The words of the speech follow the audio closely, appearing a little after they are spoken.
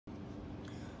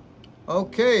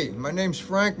Okay, my name's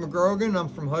Frank McGrogan. I'm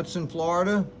from Hudson,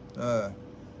 Florida.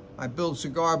 I build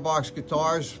cigar box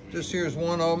guitars. This here's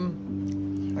one of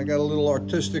them. I got a little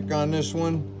artistic on this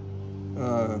one.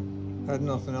 Had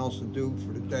nothing else to do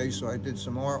for the day, so I did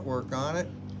some artwork on it.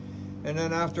 And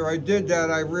then after I did that,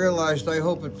 I realized I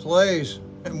hope it plays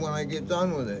and when I get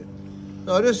done with it.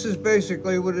 So this is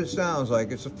basically what it sounds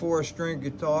like. It's a 4-string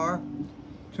guitar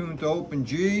tuned to open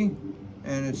G,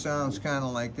 and it sounds kind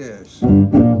of like this.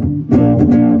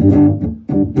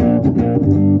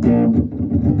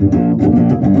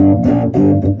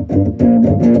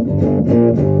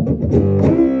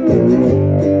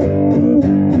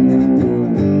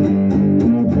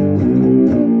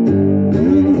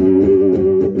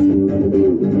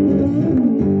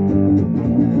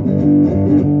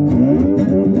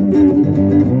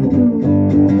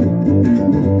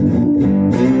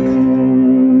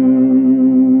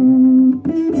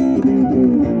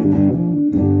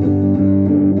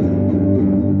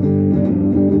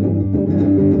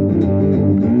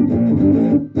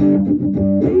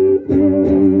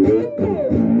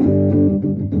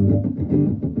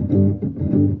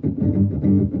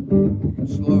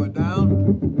 Slow it down.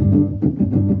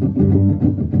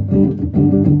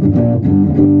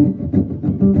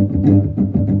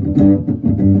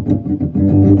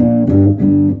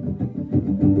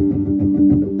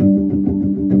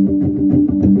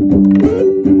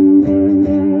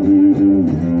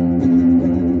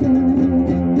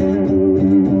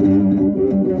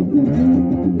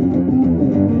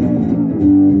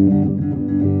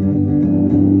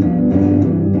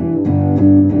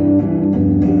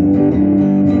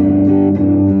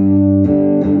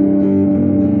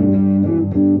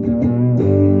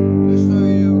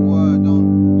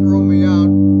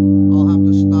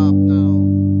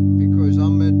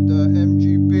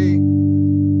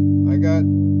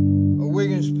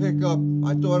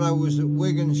 I thought I was at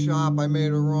Wiggins' shop. I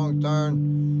made a wrong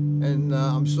turn, and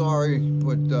I'm sorry,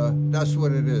 but that's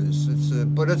what it is.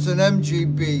 But it's an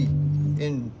MGB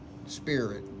in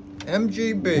spirit.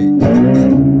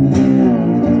 MGB.